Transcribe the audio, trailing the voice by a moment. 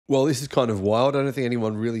Well, this is kind of wild. I don't think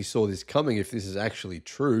anyone really saw this coming if this is actually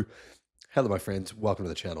true. Hello, my friends. Welcome to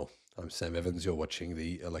the channel. I'm Sam Evans. You're watching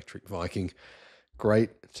the Electric Viking. Great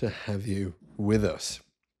to have you with us.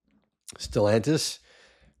 Stellantis,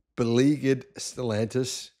 beleaguered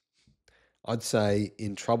Stellantis. I'd say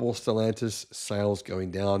in trouble Stellantis, sales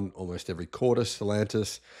going down almost every quarter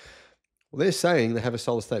Stellantis. Well, they're saying they have a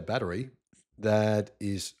solid state battery that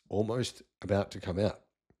is almost about to come out.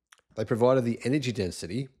 They provided the energy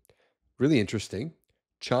density, really interesting.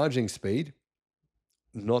 Charging speed,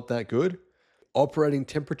 not that good. Operating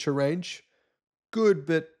temperature range, good,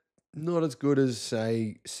 but not as good as,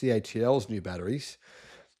 say, CATL's new batteries.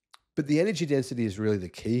 But the energy density is really the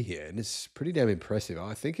key here, and it's pretty damn impressive.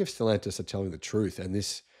 I think if Stellantis are telling the truth and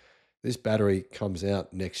this battery comes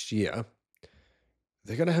out next year,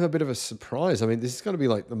 they're going to have a bit of a surprise. I mean, this is going to be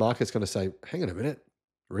like the market's going to say, hang on a minute,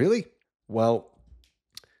 really? Well,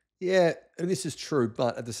 yeah, and this is true,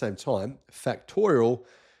 but at the same time, Factorial,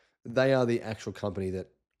 they are the actual company that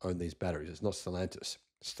own these batteries. It's not Stellantis.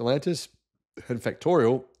 Stellantis and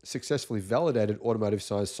Factorial successfully validated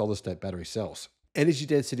automotive-sized solid-state battery cells. Energy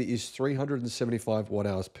density is 375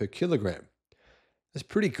 watt-hours per kilogram. That's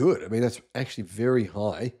pretty good. I mean, that's actually very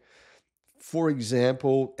high. For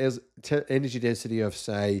example, as energy density of,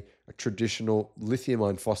 say, a traditional lithium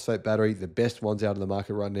iron phosphate battery, the best ones out of the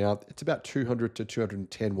market right now, it's about 200 to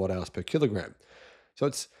 210 watt-hours per kilogram. So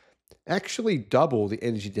it's actually double the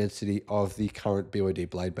energy density of the current BYD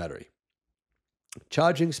Blade battery.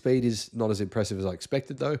 Charging speed is not as impressive as I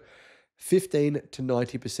expected, though. 15 to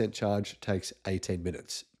 90% charge takes 18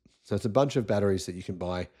 minutes. So it's a bunch of batteries that you can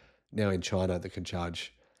buy now in China that can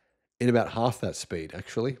charge in about half that speed,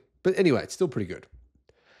 actually. But anyway, it's still pretty good.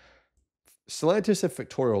 Stellantis and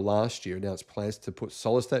Factorial last year announced plans to put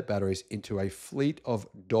solid-state batteries into a fleet of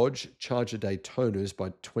Dodge Charger Daytonas by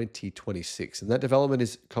 2026, and that development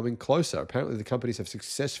is coming closer. Apparently, the companies have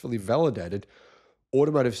successfully validated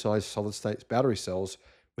automotive-sized solid-state battery cells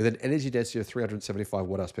with an energy density of 375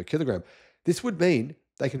 watt-hours per kilogram. This would mean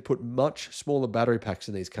they can put much smaller battery packs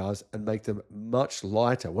in these cars and make them much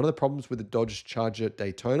lighter. One of the problems with the Dodge Charger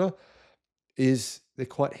Daytona is they're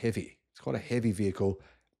quite heavy. It's quite a heavy vehicle,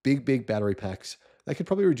 big battery packs. They could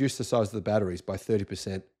probably reduce the size of the batteries by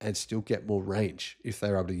 30% and still get more range if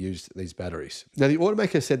they're able to use these batteries. Now, the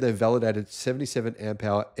automaker said they validated 77 amp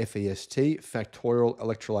hour FEST, Factorial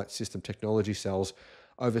Electrolyte System Technology cells,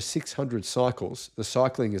 over 600 cycles. The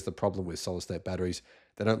cycling is the problem with solid-state batteries.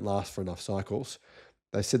 They don't last for enough cycles.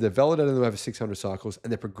 They said they've validated them over 600 cycles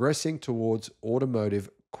and they're progressing towards automotive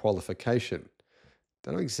qualification.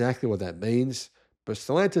 Don't know exactly what that means, but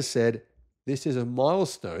Stellantis said this is a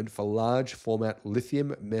milestone for large format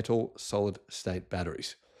lithium metal solid state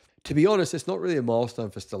batteries. To be honest, it's not really a milestone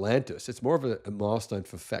for Stellantis. It's more of a milestone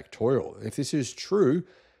for Factorial. If this is true,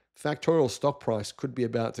 Factorial's stock price could be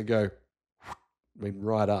about to go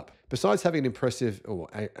right up. Besides having an impressive, or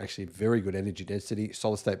actually very good energy density,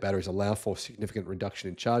 solid state batteries allow for significant reduction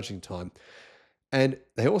in charging time. And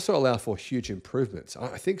they also allow for huge improvements.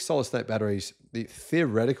 I think solid-state batteries, the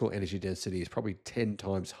theoretical energy density is probably 10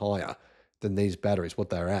 times higher than these batteries, what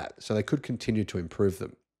they're at. So they could continue to improve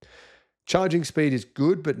them. Charging speed is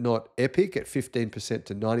good, but not epic at 15%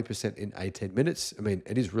 to 90% in 18 minutes. I mean,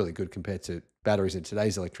 it is really good compared to batteries in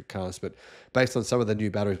today's electric cars, but based on some of the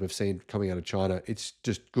new batteries we've seen coming out of China, it's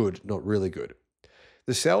just good, not really good.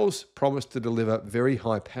 The cells promise to deliver very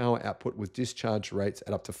high power output with discharge rates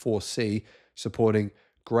at up to 4C, supporting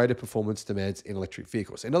greater performance demands in electric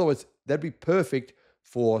vehicles. In other words, that'd be perfect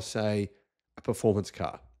for, say, a performance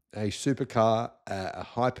car, a supercar, a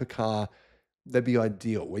hypercar. That'd be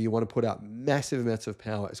ideal, where you want to put out massive amounts of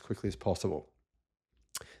power as quickly as possible.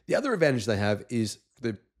 The other advantage they have is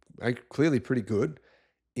they're clearly pretty good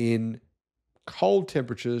in cold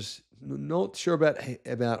temperatures. Not sure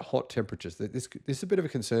about hot temperatures. This is a bit of a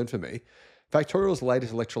concern for me. Factorial's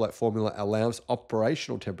latest electrolyte formula allows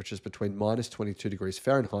operational temperatures between minus 22 degrees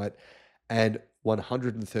Fahrenheit and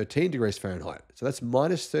 113 degrees Fahrenheit. So that's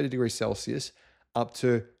minus 30 degrees Celsius up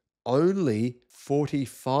to only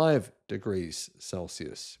 45 degrees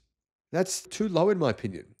Celsius. That's too low in my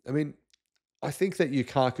opinion. I mean, I think that your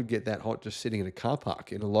car could get that hot just sitting in a car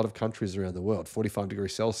park in a lot of countries around the world, 45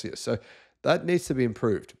 degrees Celsius. So that needs to be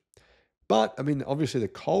improved. But, I mean, obviously the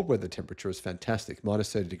cold weather temperature is fantastic.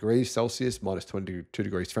 Minus 30 degrees Celsius, minus 22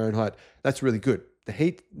 degrees Fahrenheit. That's really good. The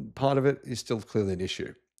heat part of it is still clearly an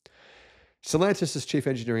issue. Stellantis' Chief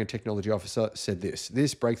Engineering and Technology Officer said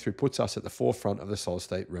this breakthrough puts us at the forefront of the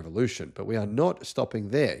solid-state revolution, but we are not stopping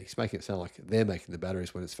there. He's making it sound like they're making the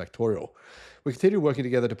batteries when it's Factorial. We continue working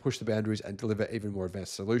together to push the boundaries and deliver even more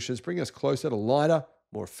advanced solutions, bringing us closer to lighter,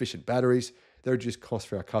 more efficient batteries. they reduce costs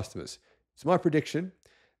for our customers. It's my prediction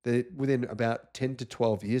that within about 10 to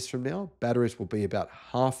 12 years from now, batteries will be about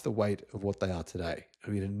half the weight of what they are today.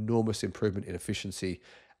 It'll be an enormous improvement in efficiency,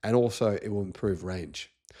 and also it will improve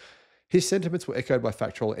range. His sentiments were echoed by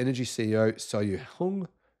Factorial Energy CEO So-Yu Hung,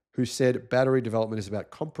 who said battery development is about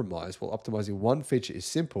compromise, while optimizing one feature is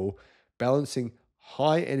simple, balancing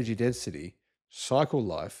high energy density, cycle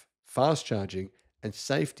life, fast charging, and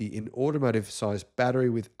safety in automotive-sized battery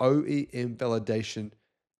with OEM validation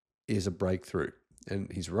is a breakthrough.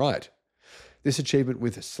 And he's right. This achievement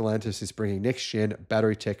with Stellantis is bringing next-gen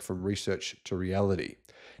battery tech from research to reality.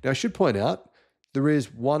 Now, I should point out, there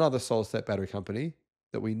is one other solid-state battery company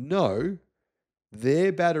that we know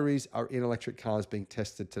their batteries are in electric cars being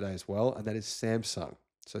tested today as well, and that is Samsung.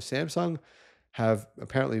 So Samsung have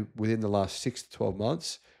apparently within the last 6 to 12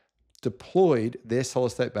 months deployed their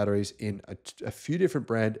solid-state batteries in a few different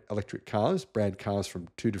brand cars from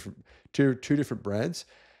two different brands.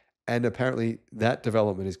 And apparently that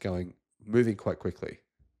development is moving quite quickly.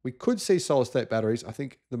 We could see solid-state batteries. I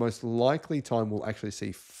think the most likely time we'll actually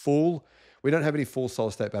see we don't have any full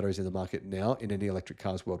solid-state batteries in the market now in any electric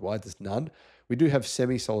cars worldwide. There's none. We do have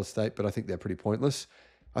semi-solid-state, but I think they're pretty pointless.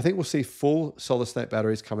 I think we'll see full solid-state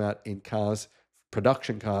batteries come out in cars,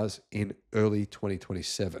 production cars, in early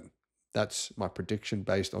 2027. That's my prediction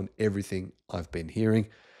based on everything I've been hearing.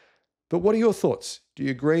 But what are your thoughts? Do you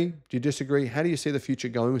agree? Do you disagree? How do you see the future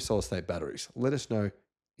going with solid-state batteries? Let us know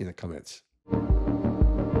in the comments.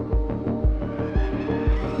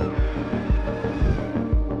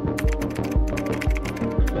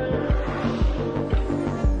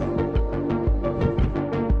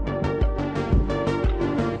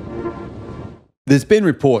 There's been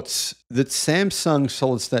reports that Samsung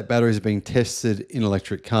solid-state batteries are being tested in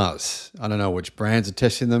electric cars. I don't know which brands are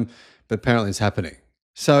testing them, but apparently it's happening.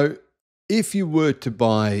 So if you were to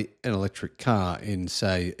buy an electric car in,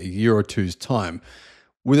 say, a year or two's time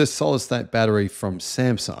with a solid-state battery from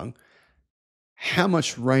Samsung, how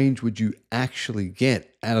much range would you actually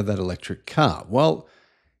get out of that electric car? Well,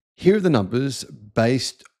 here are the numbers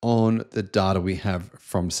based on the data we have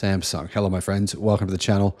from Samsung. Hello, my friends. Welcome to the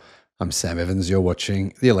channel. I'm Sam Evans. You're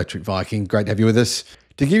watching the Electric Viking. Great to have you with us.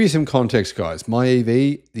 To give you some context, guys, my EV,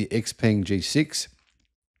 the Xpeng G6,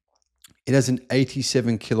 it has an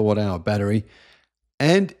 87 kilowatt hour battery,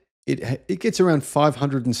 and it gets around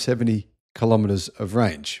 570 kilometers of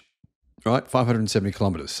range, right? 570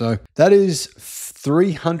 kilometers. So that is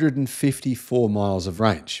 354 miles of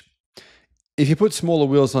range. If you put smaller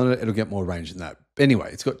wheels on it, it'll get more range than that. Anyway,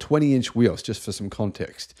 it's got 20-inch wheels, just for some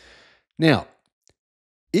context. Now,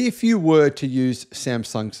 if you were to use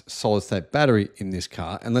Samsung's solid-state battery in this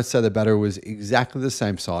car, and let's say the battery was exactly the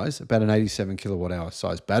same size, about an 87 kilowatt hour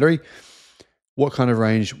size battery, what kind of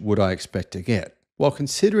range would I expect to get? Well,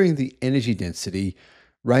 considering the energy density,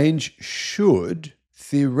 range should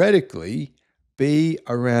theoretically be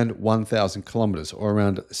around 1,000 kilometers or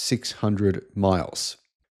around 600 miles.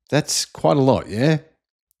 That's quite a lot, yeah?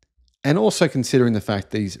 And also considering the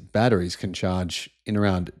fact these batteries can charge in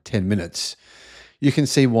around 10 minutes, you can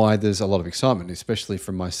see why there's a lot of excitement, especially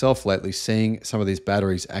from myself lately, seeing some of these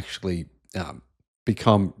batteries actually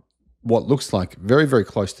become what looks like very, very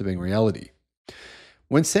close to being reality.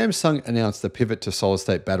 When Samsung announced the pivot to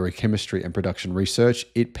solid-state battery chemistry and production research,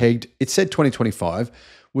 it said 2025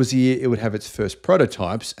 was the year it would have its first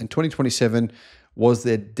prototypes, and 2027 was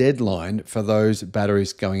their deadline for those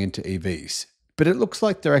batteries going into EVs. But it looks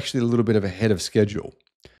like they're actually a little bit of ahead of schedule.